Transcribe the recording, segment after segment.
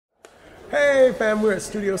Hey fam, we're at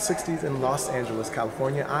Studio 60s in Los Angeles,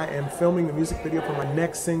 California. I am filming the music video for my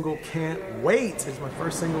next single, Can't Wait. It's my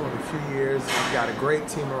first single in a few years. I've got a great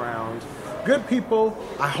team around. Good people,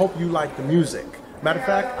 I hope you like the music. Matter of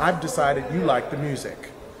fact, I've decided you like the music.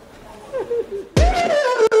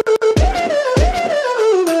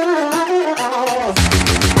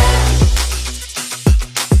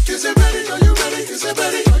 Is it ready? Are you ready? Is it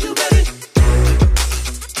ready? Are you ready?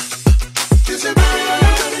 Is it ready? Are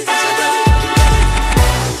you ready? Is it ready?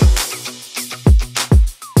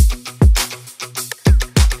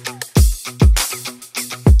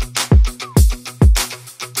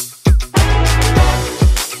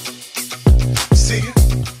 See it?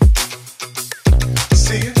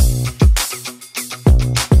 See it?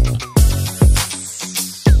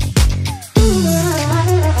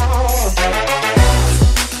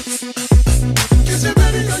 Is it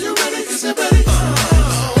ready? Are you ready? Is it ready?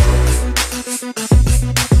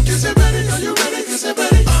 Is it ready? Are you ready? Is it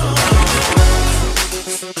ready?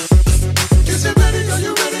 Is it ready? Are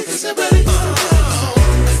you ready? Is it ready?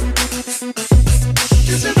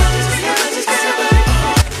 Is it ready? Is it ready?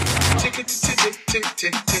 Tick tick tick tick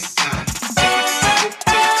tick tick tock. Tick tick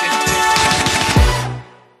tick tick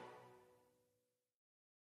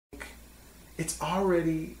tick. It's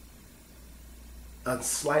already a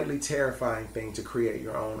slightly terrifying thing to create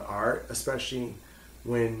your own art, especially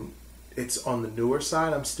when it's on the newer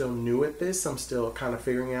side. I'm still new at this. I'm still kind of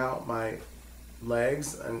figuring out my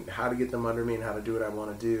legs and how to get them under me and how to do what I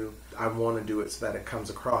want to do. I want to do it so that it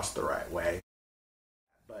comes across the right way.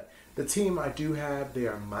 But the team I do have, they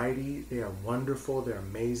are mighty, they are wonderful, they're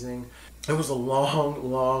amazing. It was a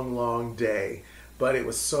long day, but it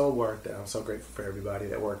was so worth it. I'm so grateful for everybody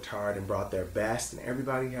that worked hard and brought their best, and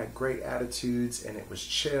everybody had great attitudes, and it was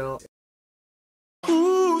chill.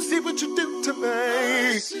 Ooh, see what you do to me.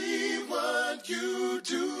 I see what you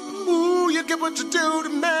do. Ooh, you get what you do to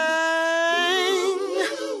me.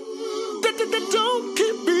 Don't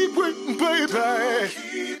keep me waiting, baby.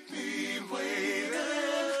 Keep me waiting.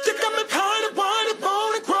 You got me pining, whining,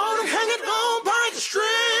 moaning, groaning, hanging on by the string.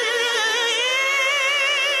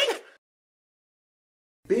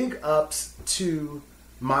 Big ups to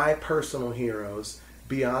my personal heroes,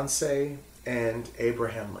 Beyonce and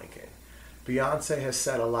Abraham Lincoln. Beyonce has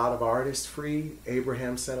set a lot of artists free.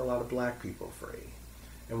 Abraham set a lot of black people free.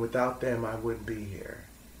 And without them, I wouldn't be here.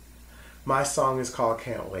 My song is called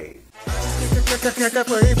Can't Wait. Is it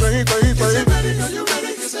ready? Are you ready?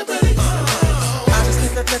 Is it ready? I just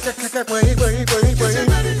think I can't wait. Is it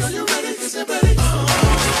ready? Are you ready? Is it ready? I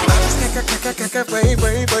just think I can't wait. Is it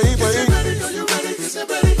ready? Are you ready? Is it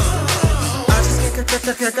ready? I just think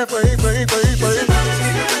I can't wait. Is it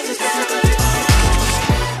ready?